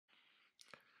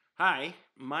Hi,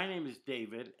 my name is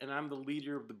David, and I'm the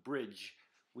leader of the Bridge,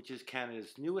 which is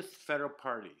Canada's newest federal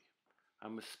party.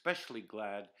 I'm especially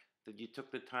glad that you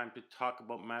took the time to talk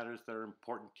about matters that are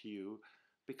important to you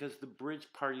because the Bridge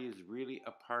Party is really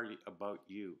a party about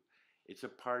you. It's a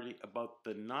party about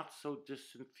the not so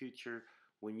distant future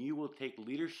when you will take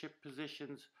leadership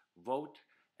positions, vote,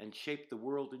 and shape the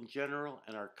world in general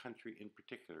and our country in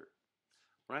particular.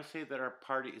 When I say that our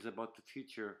party is about the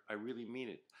future, I really mean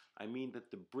it. I mean that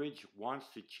the Bridge wants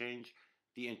to change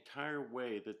the entire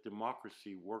way that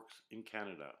democracy works in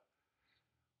Canada.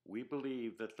 We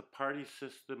believe that the party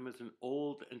system is an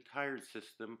old and tired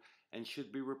system and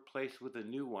should be replaced with a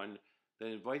new one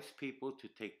that invites people to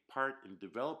take part in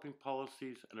developing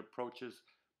policies and approaches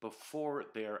before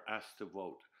they are asked to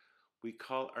vote. We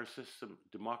call our system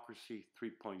Democracy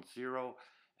 3.0,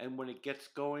 and when it gets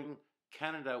going,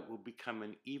 Canada will become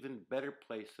an even better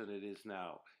place than it is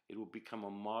now. It will become a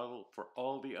model for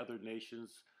all the other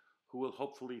nations who will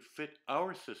hopefully fit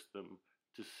our system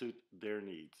to suit their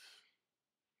needs.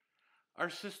 Our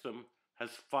system has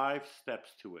 5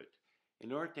 steps to it.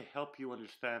 In order to help you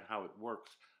understand how it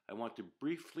works, I want to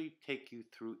briefly take you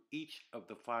through each of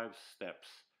the 5 steps.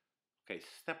 Okay,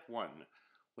 step 1.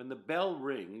 When the bell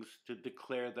rings to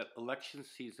declare that election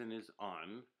season is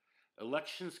on,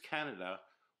 Elections Canada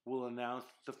will announce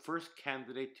the first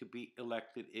candidate to be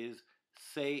elected is,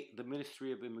 say, the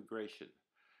Ministry of Immigration.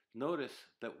 Notice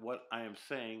that what I am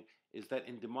saying is that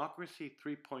in Democracy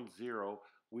 3.0,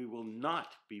 we will not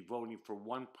be voting for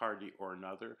one party or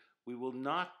another. We will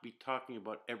not be talking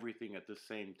about everything at the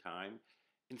same time.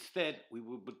 Instead, we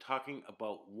will be talking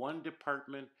about one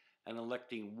department and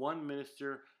electing one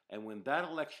minister. And when that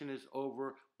election is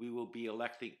over, we will be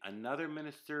electing another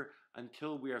minister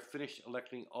until we are finished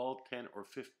electing all 10 or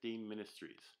 15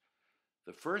 ministries.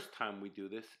 The first time we do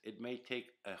this, it may take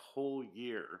a whole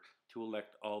year to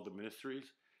elect all the ministries.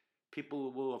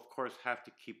 People will, of course, have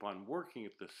to keep on working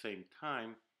at the same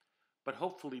time, but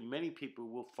hopefully, many people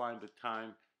will find the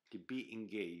time to be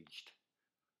engaged.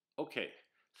 Okay,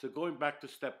 so going back to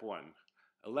step 1,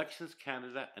 Elections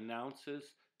Canada announces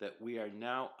that we are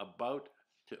now about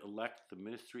to elect the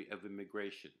Ministry of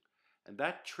Immigration, and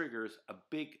that triggers a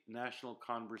big national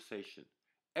conversation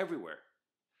everywhere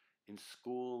in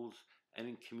schools and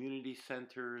in community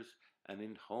centers and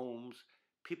in homes.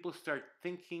 People start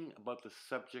thinking about the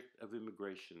subject of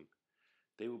immigration.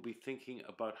 They will be thinking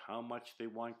about how much they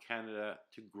want Canada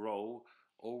to grow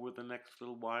over the next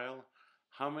little while,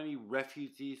 how many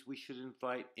refugees we should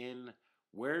invite in,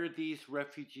 where these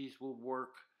refugees will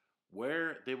work,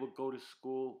 where they will go to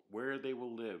school, where they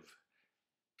will live.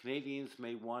 Canadians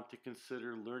may want to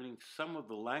consider learning some of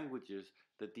the languages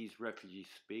that these refugees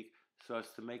speak so as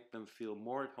to make them feel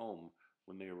more at home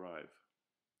when they arrive.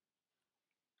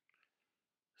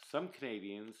 Some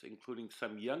Canadians, including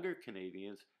some younger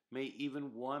Canadians, may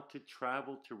even want to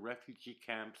travel to refugee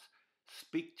camps,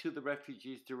 speak to the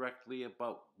refugees directly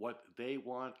about what they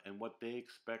want and what they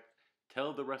expect,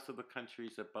 tell the rest of the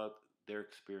countries about their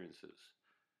experiences.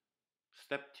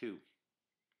 Step 2,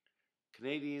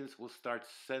 Canadians will start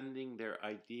sending their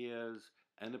ideas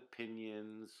and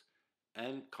opinions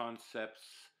and concepts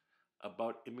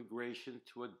about immigration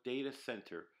to a data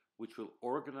center which will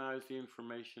organize the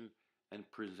information and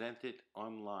present it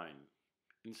online.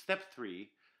 In step 3,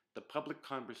 the public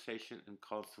conversation and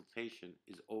consultation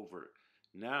is over.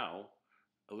 Now,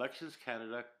 Elections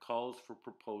Canada calls for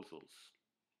proposals.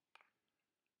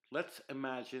 Let's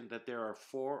imagine that there are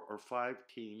 4 or 5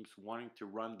 teams wanting to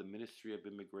run the Ministry of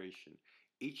Immigration.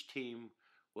 Each team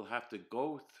will have to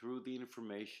go through the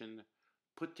information,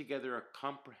 put together a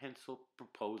comprehensive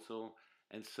proposal,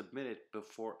 and submit it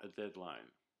before a deadline.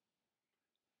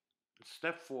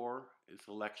 Step 4 is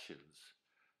elections.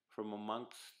 From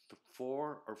amongst the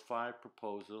 4 or 5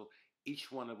 proposals, each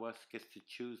one of us gets to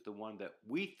choose the one that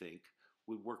we think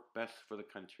would work best for the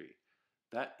country.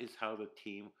 That is how the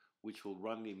team which will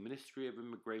run the Ministry of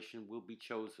Immigration will be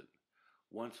chosen.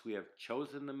 Once we have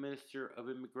chosen the Minister of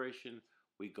Immigration,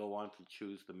 we go on to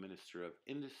choose the Minister of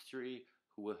Industry,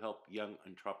 who will help young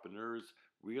entrepreneurs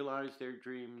realize their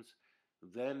dreams.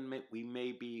 Then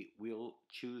we'll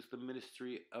choose the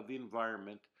Ministry of the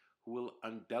Environment, who will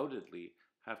undoubtedly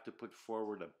have to put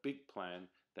forward a big plan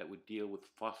that would deal with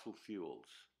fossil fuels.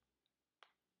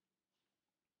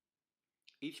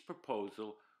 Each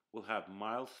proposal will have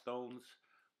milestones,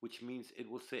 which means it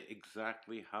will say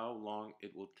exactly how long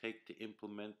it will take to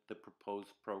implement the proposed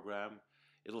program.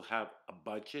 It'll have a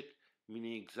budget,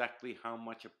 meaning exactly how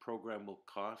much a program will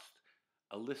cost,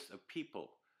 a list of people,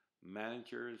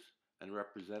 managers, and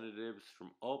representatives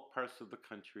from all parts of the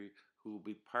country who will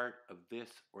be part of this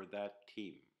or that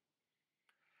team.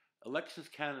 Elections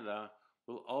Canada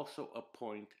will also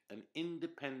appoint an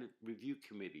independent review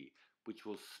committee which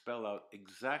will spell out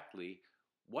exactly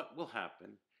what will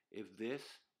happen if this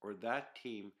or that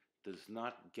team does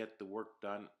not get the work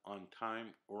done on time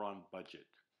or on budget.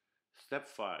 Step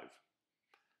 5.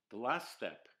 The last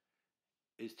step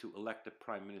is to elect a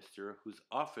prime minister whose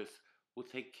office will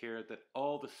take care that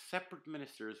all the separate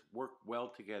ministers work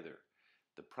well together.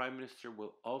 The prime minister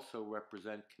will also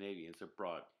represent Canadians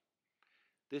abroad.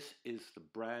 This is the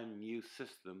brand new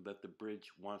system that the Bridge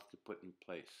wants to put in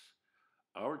place.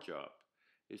 Our job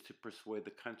is to persuade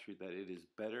the country that it is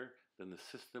better than the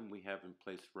system we have in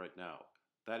place right now.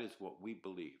 That is what we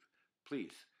believe.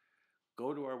 Please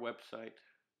go to our website,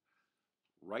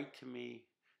 write to me,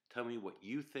 tell me what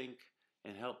you think,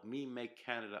 and help me make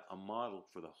Canada a model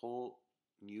for the whole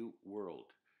new world.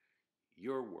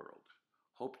 Your world.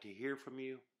 Hope to hear from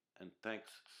you, and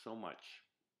thanks so much.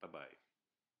 Bye bye.